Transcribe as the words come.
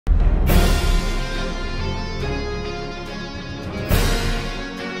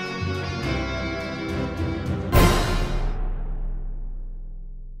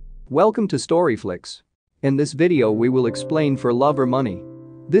Welcome to Storyflix. In this video we will explain For Love or Money.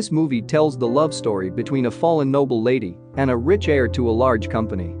 This movie tells the love story between a fallen noble lady and a rich heir to a large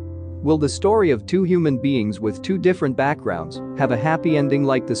company. Will the story of two human beings with two different backgrounds have a happy ending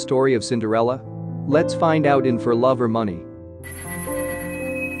like the story of Cinderella? Let's find out in For Love or Money.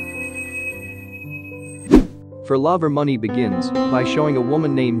 For Love or Money begins by showing a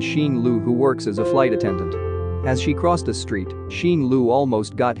woman named Xing Lu who works as a flight attendant. As she crossed the street, Xing Lu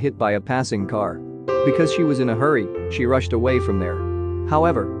almost got hit by a passing car. Because she was in a hurry, she rushed away from there.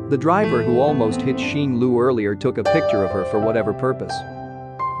 However, the driver who almost hit Xing Lu earlier took a picture of her for whatever purpose.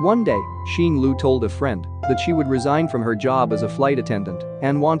 One day, Xing Lu told a friend that she would resign from her job as a flight attendant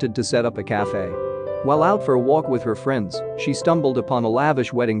and wanted to set up a cafe. While out for a walk with her friends, she stumbled upon a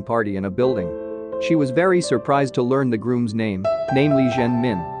lavish wedding party in a building. She was very surprised to learn the groom's name, namely Zhen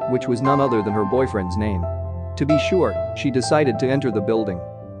Min, which was none other than her boyfriend's name. To be sure, she decided to enter the building.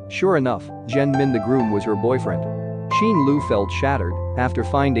 Sure enough, Zhen Min the groom was her boyfriend. Xing Lu felt shattered after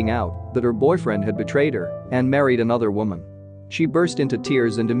finding out that her boyfriend had betrayed her and married another woman. She burst into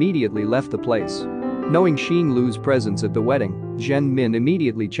tears and immediately left the place. Knowing Xing Lu's presence at the wedding, Zhen Min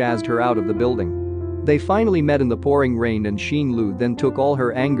immediately chased her out of the building. They finally met in the pouring rain and Xing Lu then took all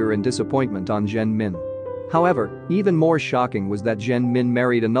her anger and disappointment on Zhen Min. However, even more shocking was that Zhen Min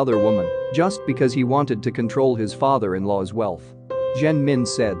married another woman just because he wanted to control his father-in-law's wealth. Zhen Min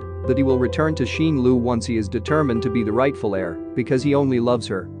said that he will return to Xing Lu once he is determined to be the rightful heir because he only loves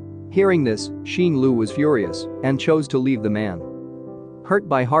her. Hearing this, Xing Lu was furious and chose to leave the man. Hurt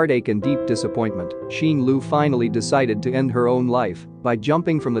by heartache and deep disappointment, Xing Lu finally decided to end her own life by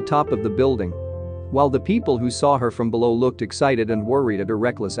jumping from the top of the building. While the people who saw her from below looked excited and worried at her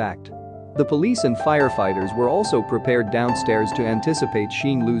reckless act. The police and firefighters were also prepared downstairs to anticipate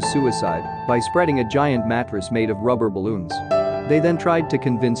Xing Lu's suicide by spreading a giant mattress made of rubber balloons. They then tried to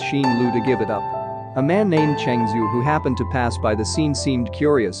convince Xing Lu to give it up. A man named Chengxu who happened to pass by the scene seemed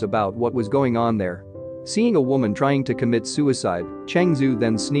curious about what was going on there. Seeing a woman trying to commit suicide, Chengxu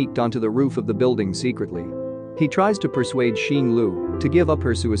then sneaked onto the roof of the building secretly. He tries to persuade Xing Lu to give up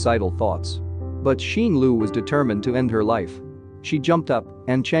her suicidal thoughts. But Xing Lu was determined to end her life. She jumped up,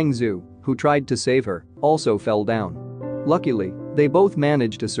 and Chengxu, who tried to save her, also fell down. Luckily, they both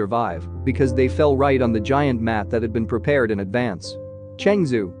managed to survive because they fell right on the giant mat that had been prepared in advance.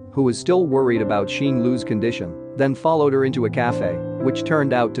 Chengxu, who was still worried about Xing Lu's condition, then followed her into a cafe, which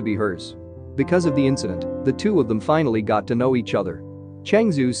turned out to be hers. Because of the incident, the two of them finally got to know each other.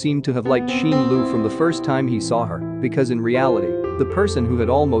 Chengxu seemed to have liked Xing Lu from the first time he saw her because in reality, the person who had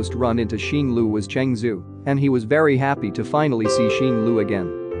almost run into Xing Lu was Chengxu, and he was very happy to finally see Xing Lu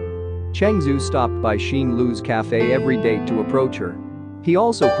again. Chengxu stopped by Xing Lu's cafe every day to approach her. He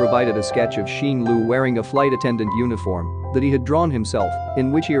also provided a sketch of Xing Lu wearing a flight attendant uniform that he had drawn himself,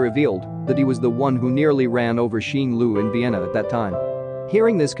 in which he revealed that he was the one who nearly ran over Xing Lu in Vienna at that time.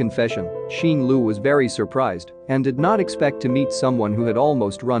 Hearing this confession, Xing Lu was very surprised and did not expect to meet someone who had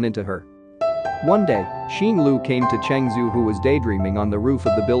almost run into her. One day, Xing Lu came to Chengxu who was daydreaming on the roof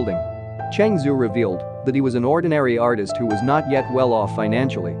of the building. Chengxu revealed that he was an ordinary artist who was not yet well off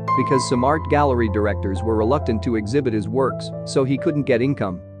financially because some art gallery directors were reluctant to exhibit his works, so he couldn't get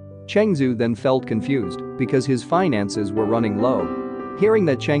income. Chengxu then felt confused because his finances were running low. Hearing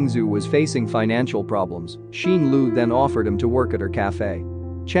that Chengxu was facing financial problems, Xing Lu then offered him to work at her cafe.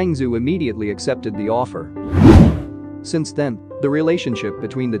 Chengxu immediately accepted the offer. Since then, the relationship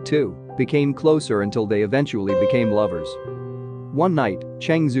between the two became closer until they eventually became lovers. One night,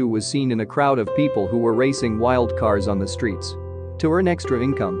 Chengxu was seen in a crowd of people who were racing wild cars on the streets. To earn extra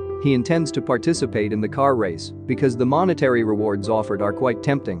income, he intends to participate in the car race because the monetary rewards offered are quite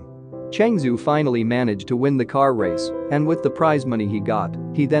tempting. Chengxu finally managed to win the car race, and with the prize money he got,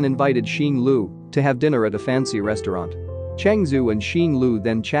 he then invited Xing Lu to have dinner at a fancy restaurant. Chengxu and Xing Lu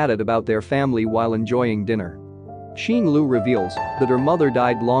then chatted about their family while enjoying dinner. Xing Lu reveals that her mother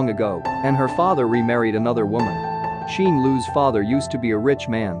died long ago and her father remarried another woman. Xing Lu's father used to be a rich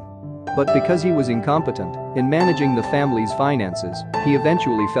man. But because he was incompetent in managing the family's finances, he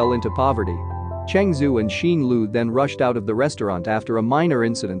eventually fell into poverty. Chengxu and Xing Lu then rushed out of the restaurant after a minor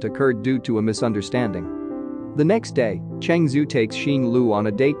incident occurred due to a misunderstanding. The next day, Chengxu takes Xing Lu on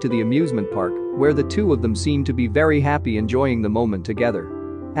a date to the amusement park, where the two of them seem to be very happy enjoying the moment together.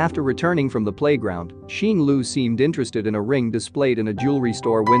 After returning from the playground, Xing Lu seemed interested in a ring displayed in a jewelry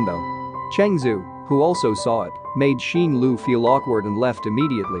store window. Chengxu, who also saw it, made Xing Lu feel awkward and left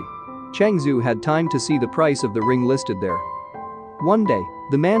immediately. Chengxu had time to see the price of the ring listed there. One day,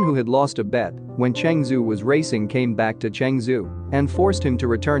 the man who had lost a bet when Chengxu was racing came back to Chengxu and forced him to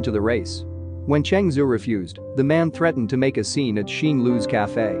return to the race. When Chengxu refused, the man threatened to make a scene at Xing Lu's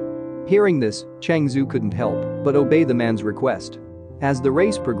cafe. Hearing this, Chengxu couldn't help but obey the man's request. As the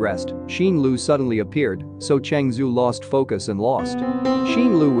race progressed, Xing Lu suddenly appeared, so Chengxu lost focus and lost.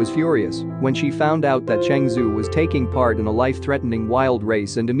 Xing Lu was furious when she found out that Chengxu was taking part in a life-threatening wild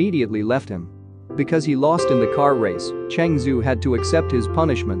race and immediately left him. Because he lost in the car race, Chengxu had to accept his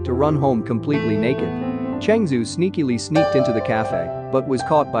punishment to run home completely naked. Chengxu sneakily sneaked into the cafe, but was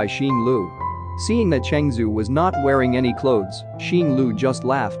caught by Xing Lu. Seeing that Chengxu was not wearing any clothes, Xing Lu just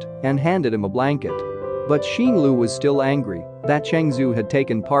laughed and handed him a blanket. But Xing Lu was still angry that Chengxu had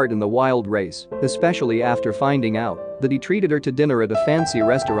taken part in the wild race, especially after finding out that he treated her to dinner at a fancy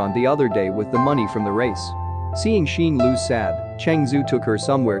restaurant the other day with the money from the race. Seeing Xing Lu sad, Chengxu took her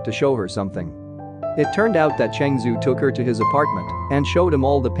somewhere to show her something. It turned out that Chengxu took her to his apartment and showed him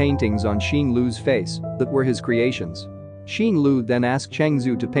all the paintings on Xing Lu's face that were his creations. Xing Lu then asked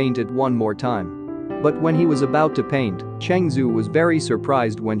Chengxu to paint it one more time. But when he was about to paint, Chengxu was very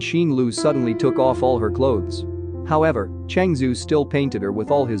surprised when Xing Lu suddenly took off all her clothes. However, Chengxu still painted her with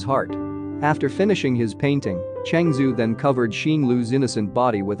all his heart. After finishing his painting, Chengxu then covered Xing Lu's innocent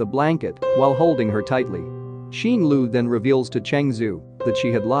body with a blanket while holding her tightly. Xing Lu then reveals to Chengxu that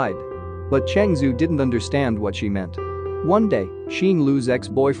she had lied. But Chengxu didn't understand what she meant. One day, Xing Lu's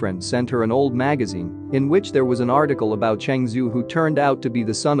ex-boyfriend sent her an old magazine in which there was an article about Chengxu who turned out to be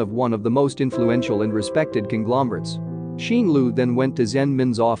the son of one of the most influential and respected conglomerates. Xing Lu then went to Zhen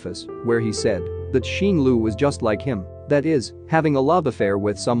Min's office, where he said that Xing Lu was just like him, that is, having a love affair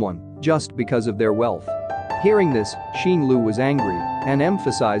with someone just because of their wealth. Hearing this, Xing Lu was angry and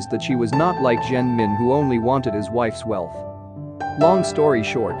emphasized that she was not like Zhen Min, who only wanted his wife's wealth. Long story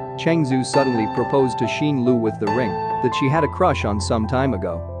short, Chengxu suddenly proposed to Xing Lu with the ring that she had a crush on some time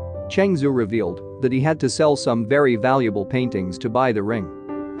ago. Chengxu revealed that he had to sell some very valuable paintings to buy the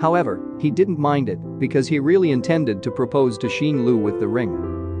ring. However, he didn't mind it because he really intended to propose to Xing Lu with the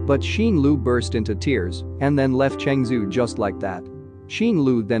ring. But Xing Lu burst into tears and then left Chengxu just like that. Xing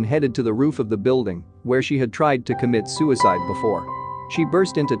Lu then headed to the roof of the building where she had tried to commit suicide before. She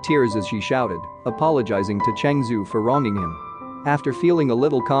burst into tears as she shouted, apologizing to Chengxu for wronging him. After feeling a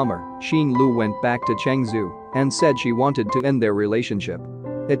little calmer, Xing Lu went back to Chengxu and said she wanted to end their relationship.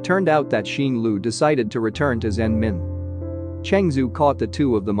 It turned out that Xing Lu decided to return to Zhen Min. Chengxu caught the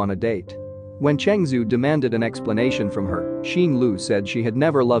two of them on a date. When Chengxu demanded an explanation from her, Xing Lu said she had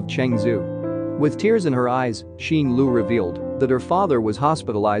never loved Chengxu. With tears in her eyes, Xing Lu revealed that her father was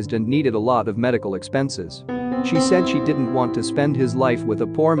hospitalized and needed a lot of medical expenses. She said she didn't want to spend his life with a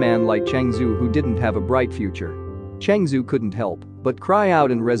poor man like Chengxu who didn't have a bright future. Chengxu couldn't help but cry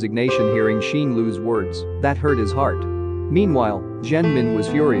out in resignation hearing Xing Lu's words that hurt his heart. Meanwhile, Zhen Min was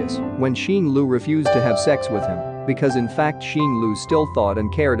furious when Xing Lu refused to have sex with him because in fact Xing Lu still thought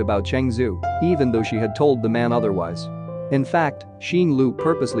and cared about Chengxu even though she had told the man otherwise. In fact, Xing Lu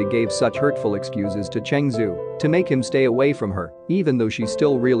purposely gave such hurtful excuses to Chengxu to make him stay away from her even though she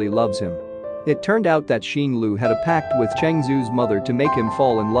still really loves him. It turned out that Xing Lu had a pact with Chengxu's mother to make him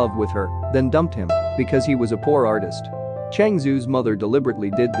fall in love with her, then dumped him because he was a poor artist. Chengxu's mother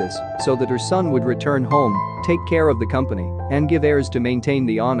deliberately did this so that her son would return home, take care of the company, and give heirs to maintain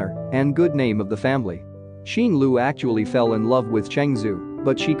the honor and good name of the family. Xing Lu actually fell in love with Chengxu,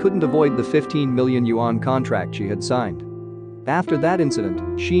 but she couldn't avoid the 15 million yuan contract she had signed. After that incident,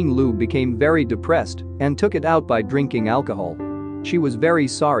 Xing Lu became very depressed and took it out by drinking alcohol. She was very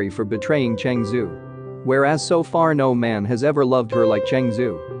sorry for betraying Chengxu. Whereas so far no man has ever loved her like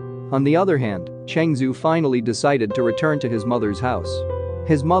Chengxu. On the other hand, Chengxu finally decided to return to his mother's house.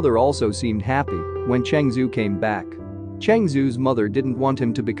 His mother also seemed happy when Chengxu came back. Chengxu's mother didn't want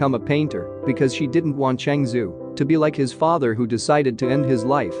him to become a painter because she didn't want Chengxu to be like his father who decided to end his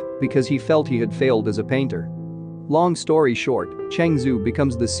life because he felt he had failed as a painter. Long story short, Chengxu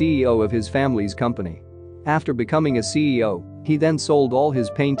becomes the CEO of his family's company. After becoming a CEO, he then sold all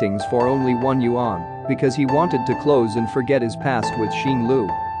his paintings for only 1 yuan because he wanted to close and forget his past with Xing Lu.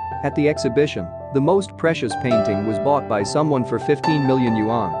 At the exhibition, the most precious painting was bought by someone for 15 million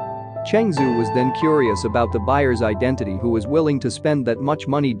yuan. Chengxu was then curious about the buyer's identity who was willing to spend that much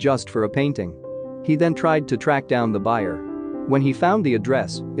money just for a painting. He then tried to track down the buyer. When he found the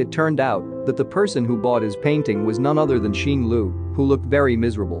address, it turned out that the person who bought his painting was none other than Xing Lu, who looked very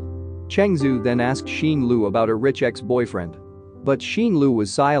miserable. Chengxu then asked Xing Lu about her rich ex-boyfriend. But Xing Lu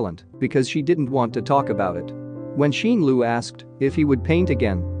was silent because she didn't want to talk about it. When Xing Lu asked if he would paint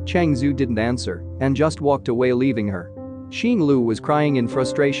again, Chengxu didn't answer and just walked away leaving her. Xing Lu was crying in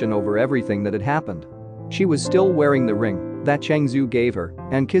frustration over everything that had happened. She was still wearing the ring that Chengxu gave her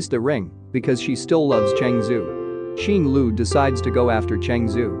and kissed the ring because she still loves Chengxu. Xing Lu decides to go after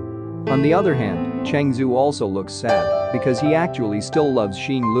Chengxu. On the other hand, Chengxu also looks sad because he actually still loves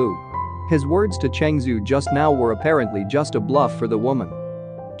Xing Lu. His words to Chengxu just now were apparently just a bluff for the woman.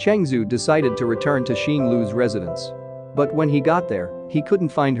 Chengxu decided to return to Xing Lu's residence. But when he got there, he couldn't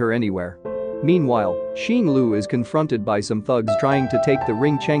find her anywhere. Meanwhile, Xing Lu is confronted by some thugs trying to take the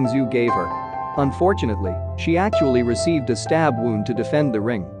ring Chengxu gave her. Unfortunately, she actually received a stab wound to defend the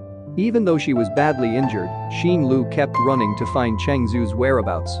ring. Even though she was badly injured, Xing Lu kept running to find Chengxu's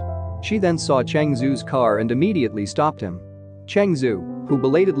whereabouts. She then saw Chengxu's car and immediately stopped him. Chengxu, who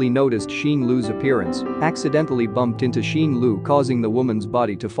belatedly noticed Xing Lu's appearance, accidentally bumped into Xing Lu, causing the woman's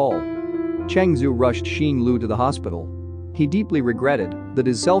body to fall. Chengxu rushed Xing Lu to the hospital. He deeply regretted that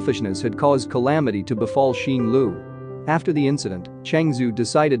his selfishness had caused calamity to befall Xing Lu. After the incident, Chengxu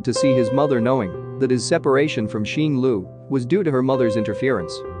decided to see his mother, knowing that his separation from Xing Lu was due to her mother's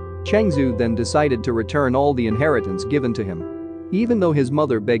interference. Chengxu then decided to return all the inheritance given to him. Even though his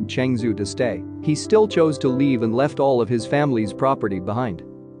mother begged Chengxu to stay, he still chose to leave and left all of his family's property behind.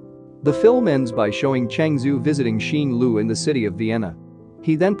 The film ends by showing Chengxu visiting Xing Lu in the city of Vienna.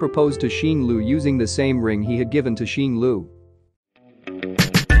 He then proposed to Xing Lu using the same ring he had given to Xing Lu.